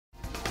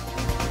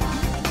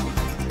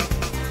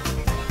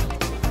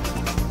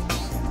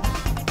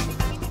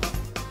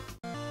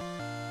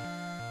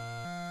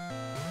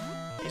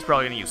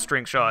probably gonna use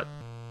String Shot.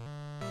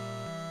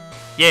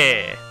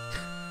 Yeah!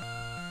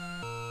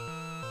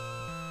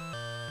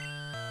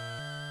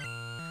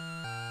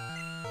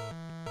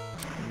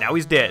 Now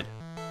he's dead.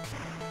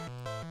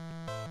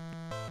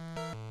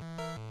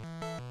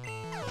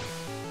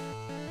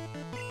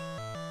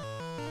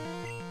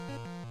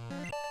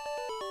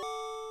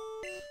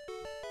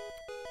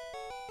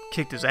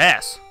 Kicked his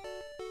ass.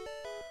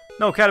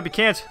 No, Caterpie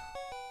can't.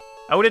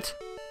 Out it?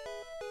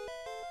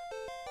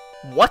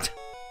 What?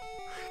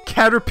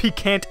 Caterpie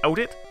can't out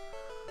it?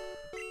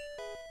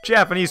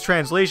 Japanese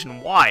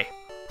translation, why?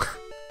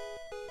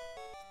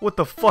 What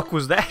the fuck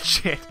was that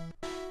shit?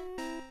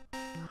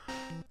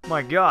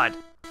 My god.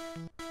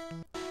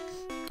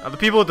 The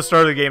people at the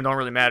start of the game don't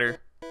really matter.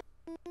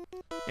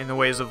 In the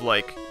ways of,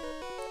 like,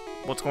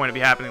 what's going to be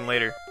happening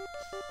later.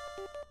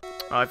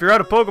 If you're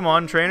out of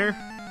Pokemon trainer,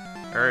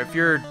 or if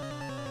you're...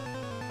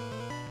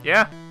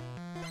 Yeah.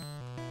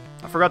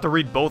 I forgot to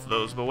read both of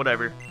those, but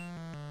whatever.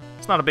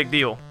 It's not a big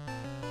deal.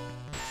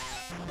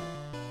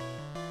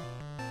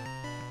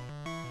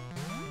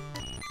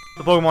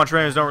 The Pokemon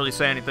trainers don't really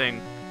say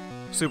anything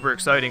super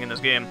exciting in this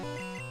game.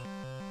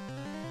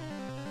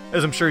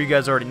 As I'm sure you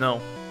guys already know.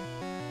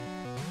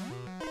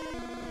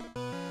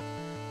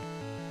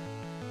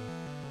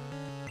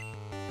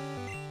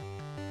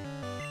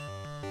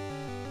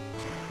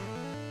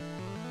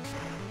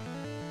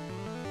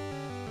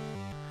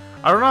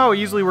 I don't know how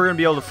easily we're going to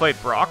be able to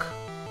fight Brock,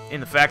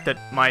 in the fact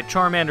that my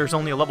Charmander is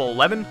only a level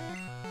 11,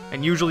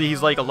 and usually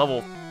he's like a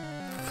level,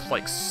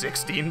 like,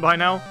 16 by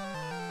now.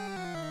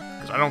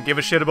 Because I don't give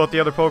a shit about the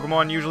other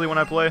Pokemon usually when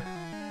I play.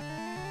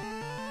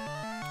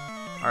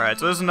 Alright,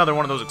 so this is another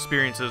one of those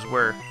experiences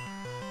where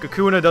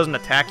Kakuna doesn't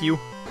attack you.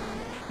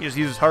 He just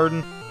uses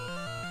Harden.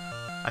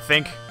 I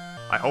think.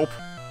 I hope.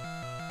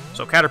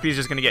 So Caterpie's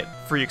just going to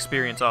get free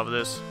experience off of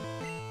this.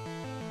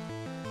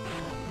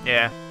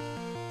 Yeah.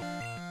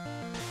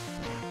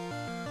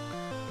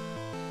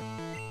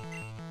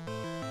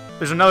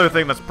 There's another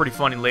thing that's pretty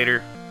funny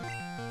later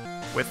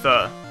with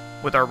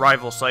our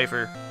rival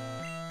Cypher.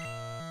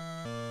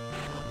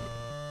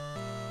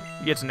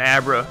 He gets an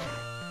Abra,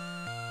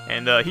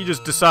 and he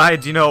just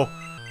decides, you know,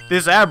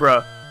 this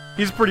Abra,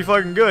 he's pretty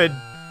fucking good.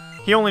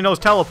 He only knows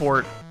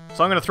Teleport,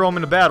 so I'm gonna throw him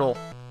into battle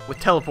with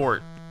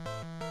Teleport.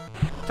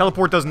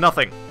 Teleport does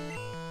nothing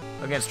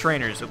against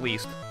trainers, at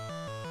least.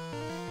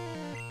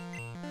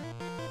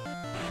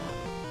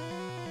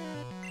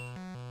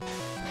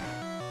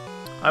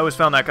 I always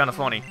found that kind of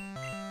funny.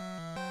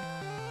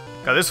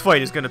 God, this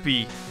fight is gonna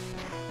be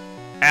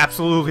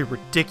absolutely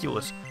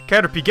ridiculous.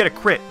 Caterpie, get a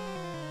crit.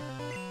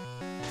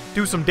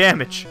 Do some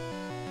damage.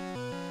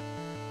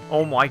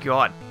 Oh my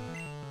god.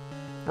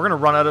 We're gonna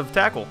run out of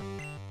tackle.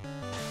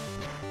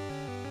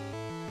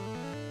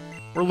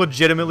 We're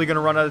legitimately gonna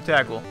run out of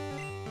tackle.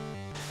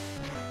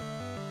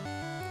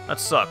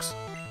 That sucks.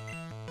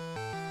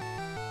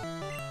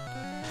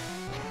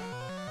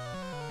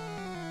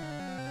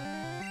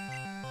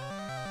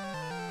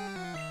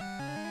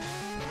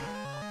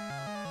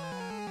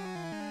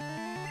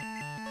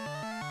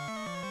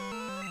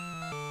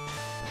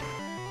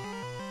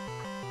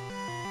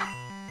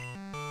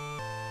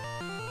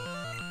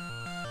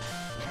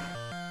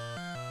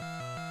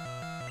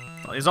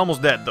 He's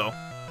almost dead, though.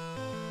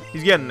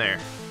 He's getting there.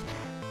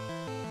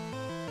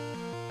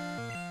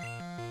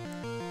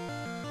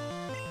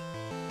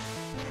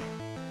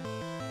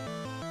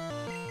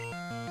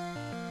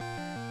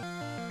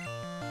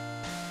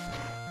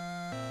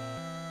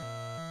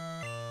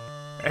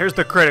 Here's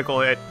the critical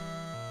hit.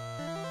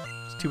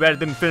 It's too bad it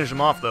didn't finish him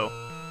off, though.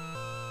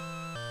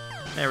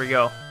 There we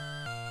go.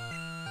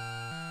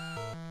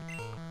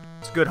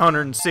 It's a good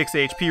 106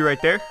 HP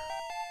right there.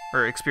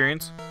 Or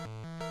experience.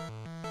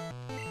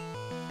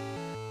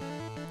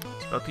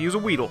 About to use a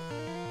Weedle.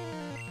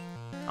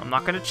 I'm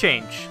not gonna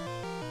change.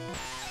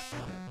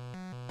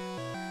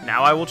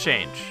 Now I will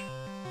change.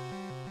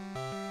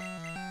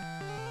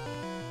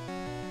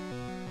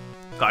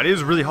 God, it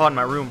is really hot in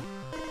my room.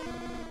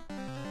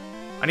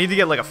 I need to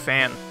get like a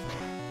fan.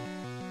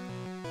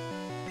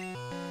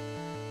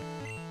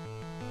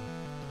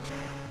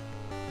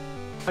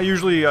 I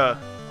usually I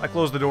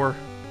close the door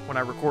when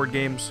I record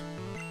games.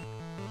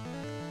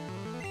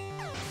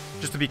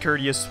 Just to be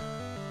courteous.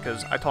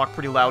 Because I talk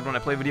pretty loud when I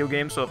play video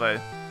games, so if I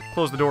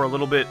close the door a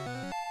little bit,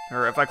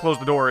 or if I close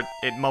the door,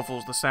 it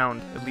muffles the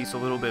sound at least a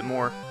little bit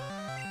more.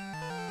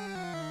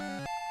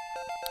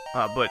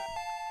 But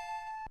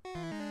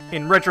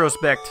in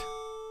retrospect,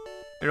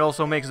 it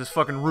also makes this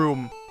fucking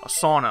room a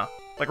sauna.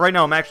 Like right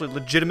now, I'm actually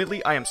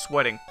legitimately, I am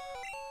sweating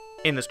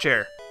in this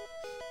chair.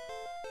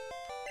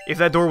 If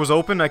that door was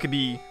open, I could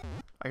be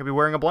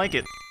wearing a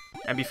blanket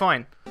and be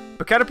fine.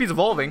 But Caterpie's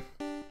evolving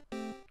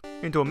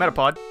into a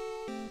Metapod.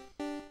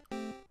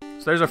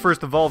 So there's our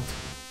first evolved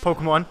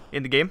Pokemon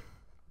in the game.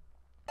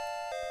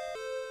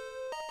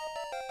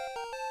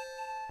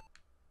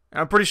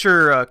 And I'm pretty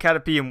sure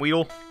Caterpie and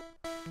Weedle,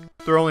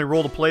 their only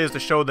role to play is to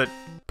show that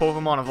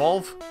Pokemon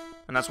evolve,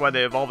 and that's why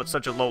they evolve at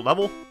such a low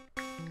level.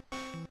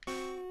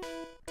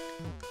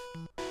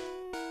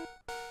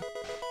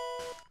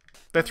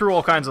 They threw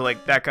all kinds of,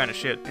 like, that kind of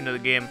shit into the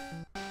game.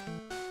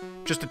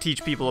 Just to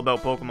teach people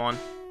about Pokemon.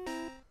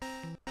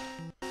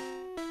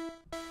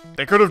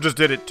 They could have just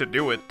did it to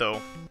do it,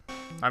 though.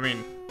 I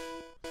mean,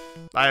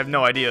 I have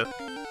no idea.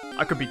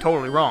 I could be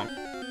totally wrong.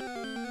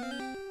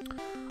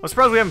 I'm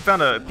surprised we haven't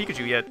found a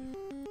Pikachu yet.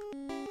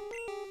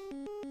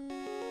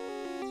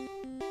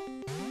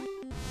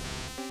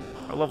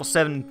 Our level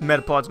 7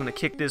 Metapod's gonna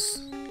kick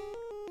this.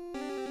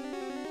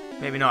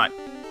 Maybe not.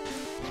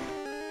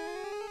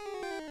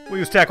 We'll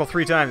use Tackle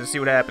 3 times and see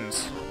what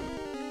happens.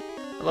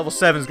 Our level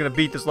 7 is gonna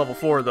beat this level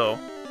 4, though.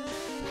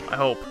 I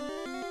hope.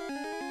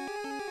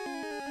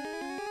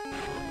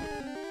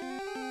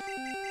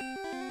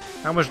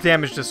 How much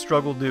damage does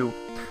Struggle do?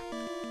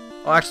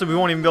 Oh, actually, we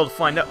won't even be able to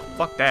find out.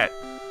 Fuck that.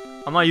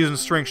 I'm not using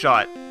String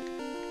Shot.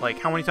 Like,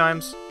 how many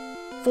times?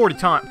 40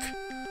 times.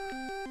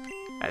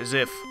 As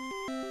if.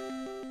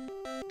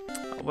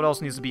 What else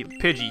needs to be?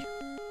 Pidgey.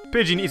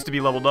 Pidgey needs to be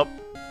leveled up.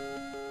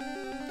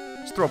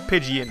 Let's throw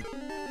Pidgey in.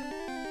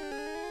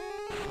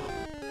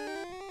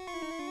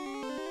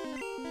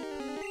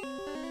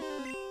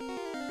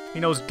 He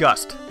knows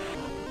Gust.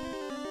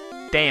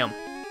 Damn.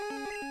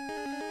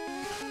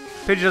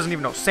 Pidgey doesn't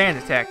even know Sand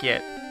Attack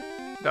yet.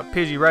 Got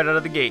Pidgey right out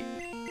of the gate.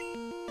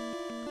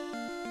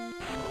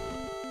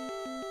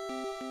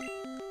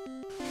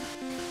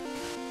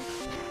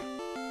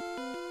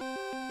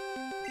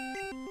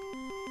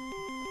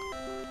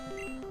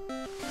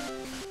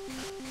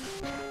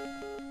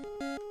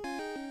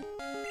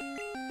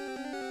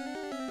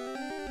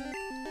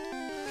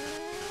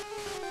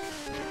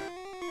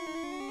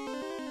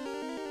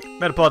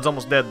 Metapod's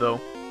almost dead, though.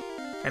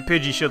 And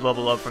Pidgey should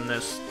level up from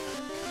this.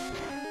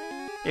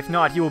 If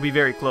not, he will be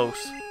very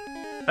close.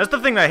 That's the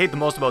thing that I hate the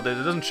most about this.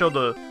 It doesn't show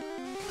the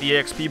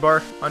EXP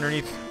bar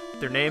underneath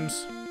their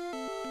names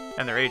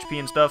and their HP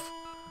and stuff.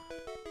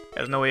 It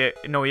has no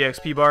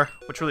EXP bar,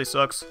 which really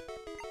sucks.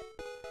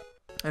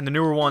 And the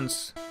newer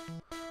ones,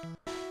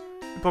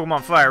 in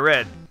Pokemon Fire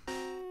Red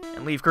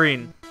and Leaf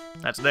Green,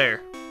 that's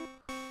there.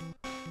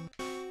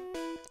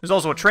 There's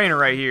also a trainer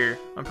right here,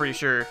 I'm pretty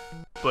sure,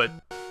 but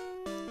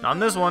not on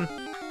this one.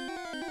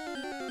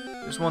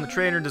 This one, the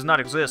trainer does not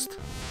exist.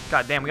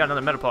 God damn, we got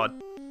another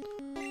Metapod.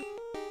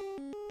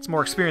 It's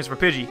more experience for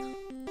Pidgey.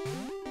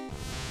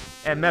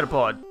 And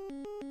Metapod.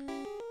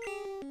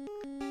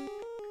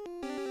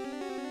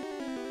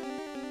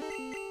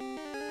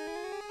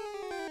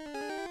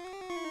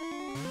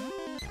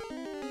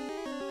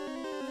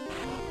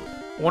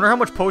 I wonder how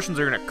much potions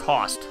are gonna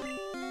cost.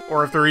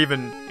 Or if they're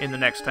even in the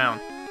next town.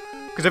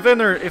 Because if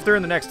they're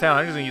in the next town,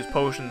 I'm just gonna use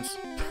potions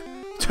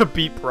to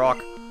beat Brock.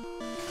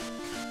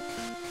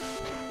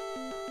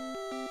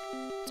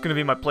 It's gonna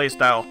be my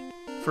playstyle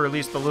for at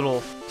least the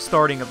little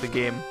starting of the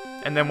game.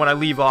 And then when I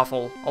leave off,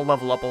 I'll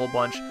level up a whole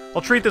bunch.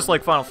 I'll treat this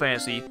like Final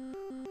Fantasy.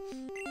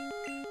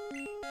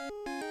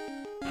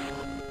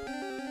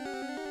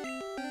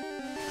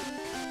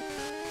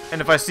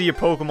 And if I see a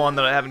Pokemon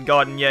that I haven't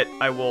gotten yet,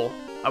 I will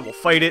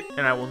fight it,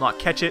 and I will not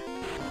catch it.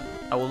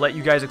 I will let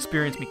you guys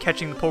experience me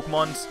catching the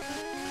Pokemons.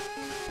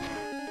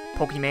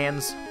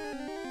 Pokemans.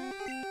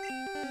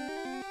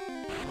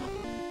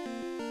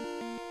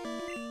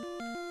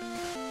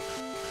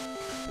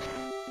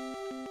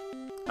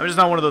 I'm just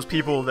not one of those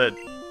people that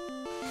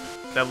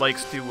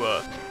likes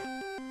to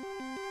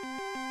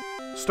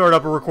start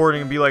up a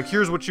recording and be like,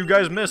 here's what you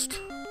guys missed,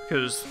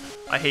 because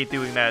I hate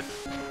doing that.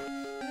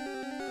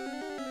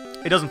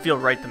 It doesn't feel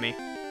right to me.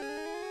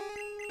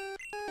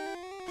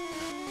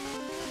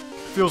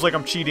 Feels like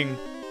I'm cheating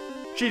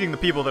the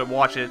people that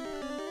watch it.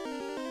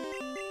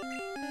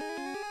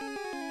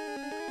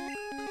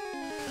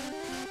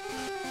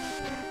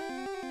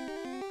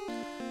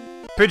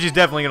 Pidgey's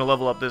definitely gonna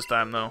level up this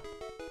time, though.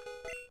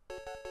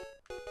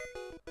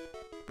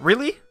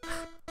 Really?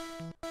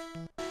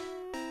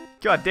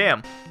 God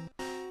damn.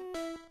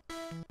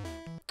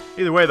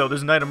 Either way, though,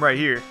 there's an item right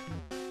here.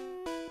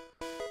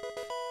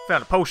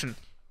 Found a potion.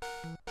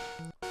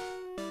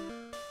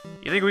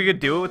 You think we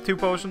could do it with 2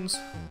 potions?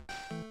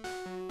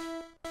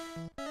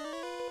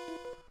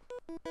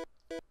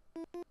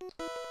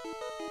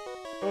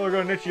 Oh, I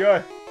got an itchy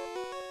eye.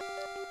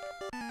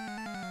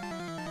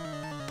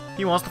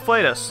 He wants to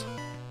fight us.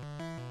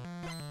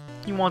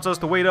 He wants us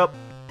to wait up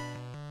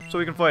so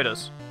he can fight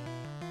us.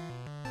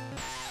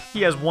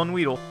 He has 1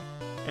 Weedle,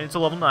 and it's a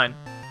level 9.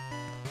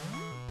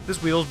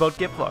 This Weedle's about to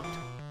get fucked.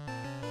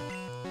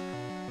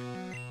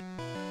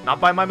 Not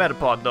by my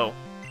Metapod, though.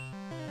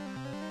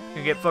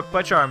 Gonna get fucked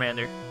by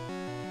Charmander.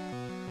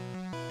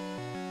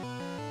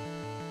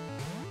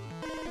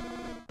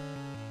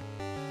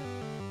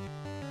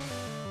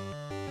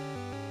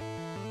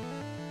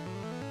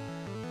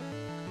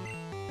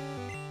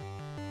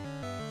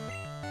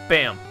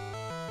 Bam.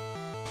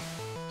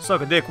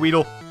 Suck a dick,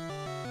 Weedle.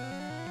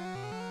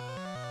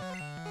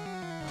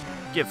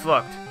 Get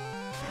fucked.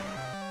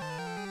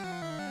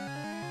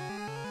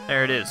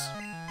 There it is.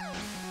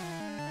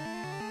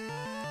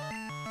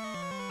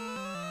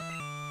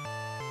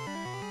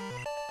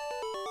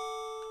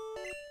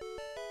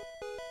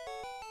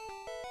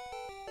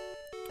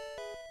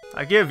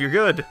 I give, you're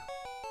good.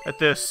 at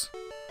this.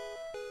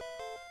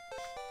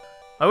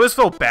 I always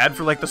felt bad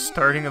for, like, the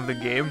starting of the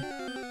game.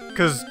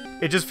 Because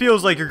it just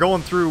feels like you're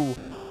going through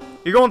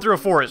a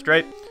forest,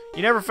 right?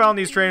 You never found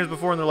these trainers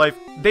before in their life.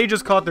 They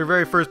just caught their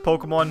very first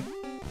Pokemon.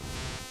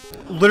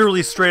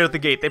 Literally straight out the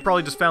gate. They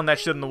probably just found that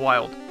shit in the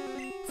wild.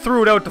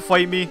 Threw it out to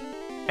fight me.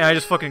 And I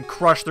just fucking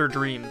crushed their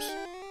dreams.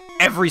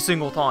 Every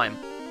single time.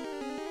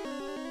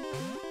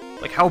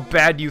 Like, how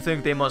bad do you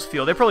think they must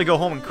feel? They probably go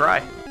home and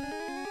cry.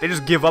 They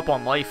just give up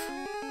on life.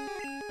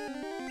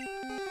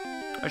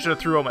 I should have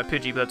threw out my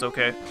Pidgey, but that's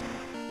okay.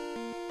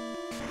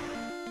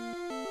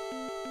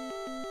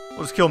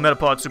 We'll just kill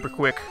Metapod super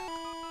quick.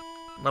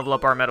 Level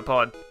up our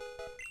Metapod.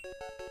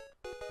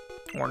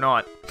 Or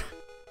not.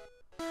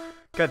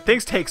 God,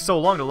 things take so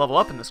long to level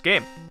up in this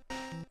game.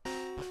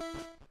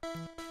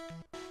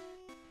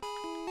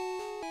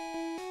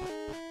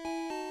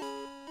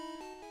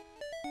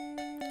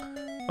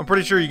 I'm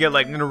pretty sure you get,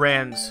 like,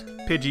 Nidorans,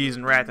 Pidgeys,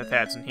 and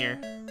Ratatats in here.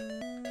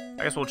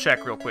 I guess we'll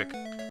check real quick.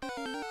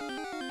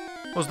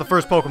 What's the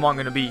first Pokemon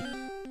gonna be?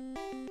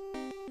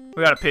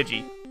 We got a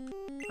Pidgey.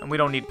 And we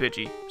don't need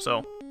Pidgey,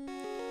 so...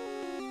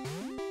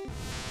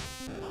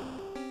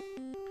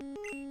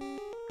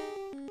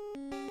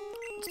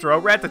 let's throw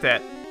out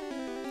Rattata.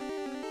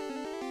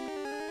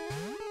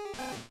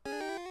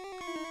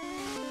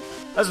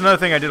 That's another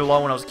thing I did a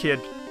lot when I was a kid.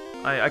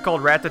 I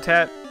called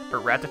Rattata, or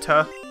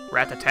Rattata,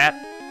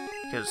 Rattatat,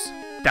 because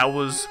that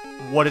was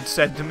what it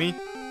said to me.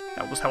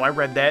 That was how I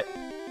read that.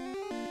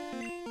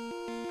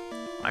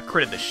 I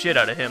critted the shit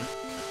out of him.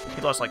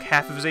 He lost like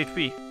half of his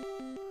HP.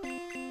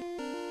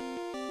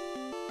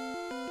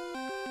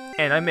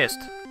 And I missed.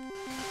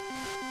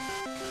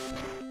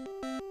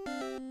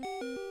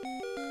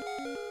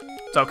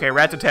 It's okay,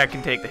 Rattata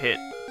can take the hit.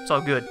 It's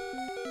all good.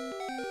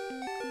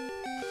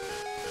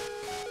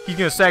 He's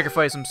gonna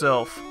sacrifice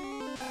himself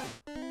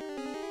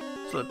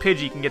so that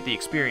Pidgey can get the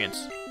experience.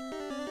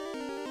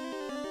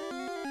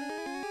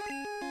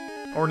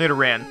 Or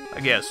Nidoran, I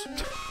guess.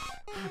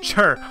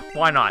 Sure,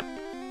 why not?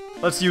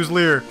 Let's use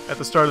Leer at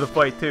the start of the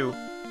fight, too.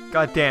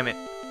 God damn it.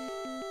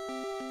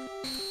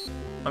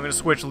 I'm gonna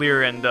switch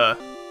Leer and,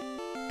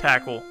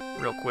 Tackle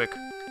real quick.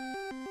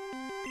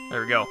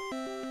 There we go.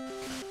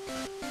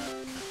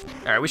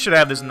 Alright, we should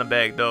have this in the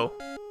bag, though.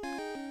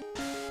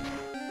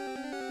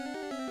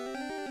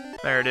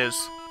 There it is.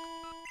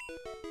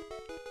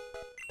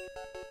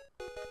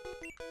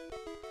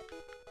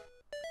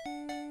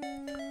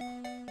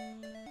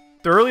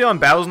 The early on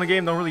battles in the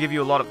game don't really give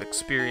you a lot of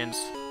experience,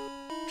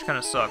 which kind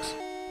of sucks.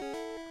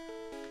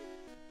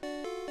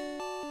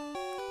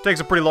 Takes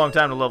a pretty long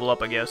time to level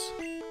up, I guess.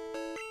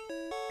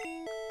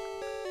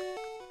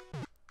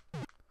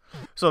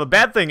 So the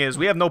bad thing is,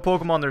 we have no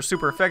Pokemon that are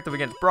super effective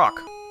against Brock.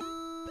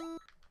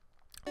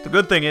 The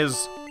good thing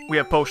is, we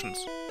have potions.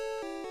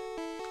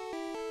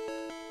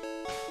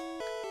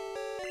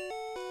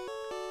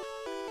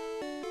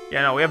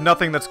 Yeah, no, we have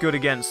nothing that's good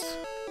against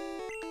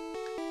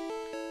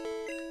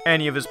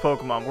any of his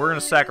Pokemon. We're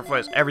gonna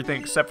sacrifice everything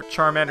except for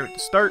Charmander at the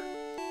start.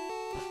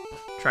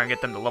 Try and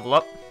get them to level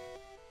up.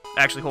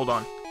 Actually, hold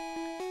on.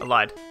 I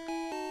lied.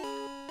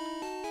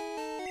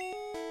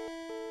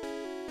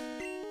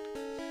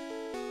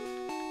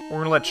 We're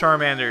gonna let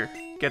Charmander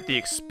get the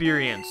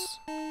experience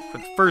for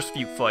the first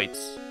few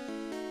fights.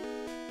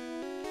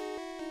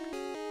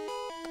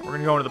 We're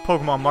gonna go into the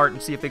Pokemon Mart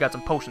and see if they got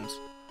some potions.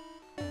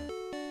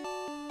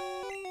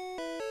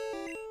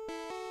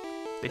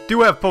 They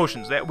do have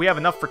potions. We have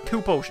enough for 2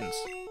 potions.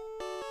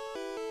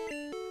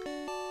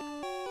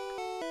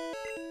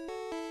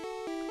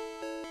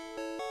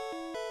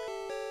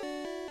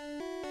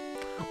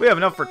 We have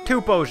enough for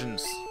 2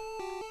 potions.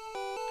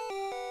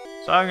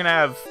 So I'm gonna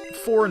have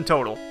 4 in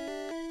total.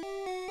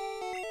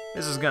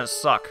 This is gonna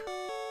suck.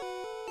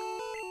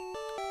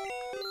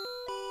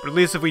 But at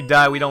least if we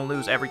die, we don't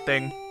lose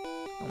everything.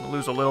 Only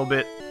lose a little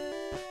bit.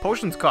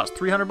 Potions cost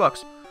 300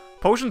 bucks.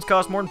 Potions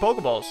cost more than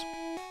Pokeballs.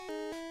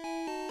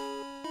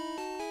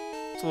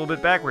 It's a little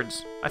bit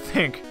backwards, I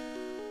think.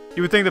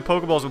 You would think that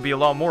Pokeballs would be a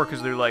lot more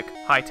because they're, like,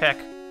 high-tech.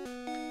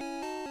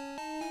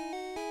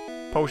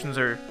 Potions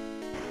are...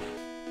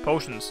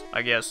 potions,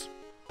 I guess.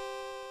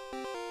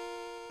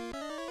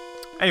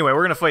 Anyway,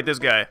 we're gonna fight this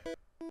guy.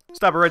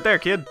 Stop it right there,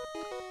 kid.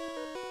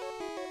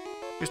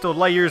 You're still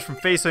light years from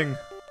facing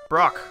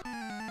Brock.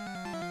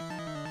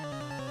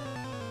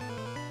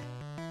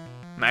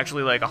 I'm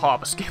actually like a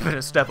hop, a skip, and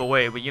a step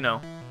away, but you know.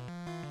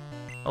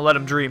 I'll let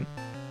him dream.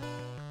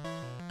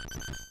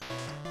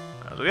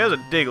 So he has a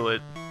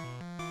Diglett.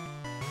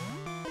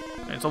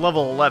 And it's a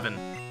level 11.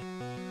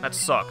 That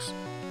sucks.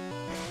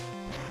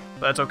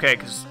 But that's okay,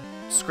 because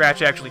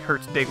Scratch actually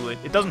hurts Diglett.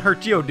 It doesn't hurt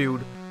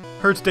Geodude.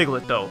 Hurts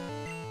Diglett, though.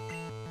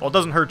 Well, it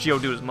doesn't hurt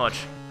Geodude as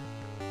much.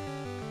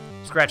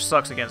 Scratch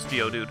sucks against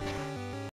Geodude.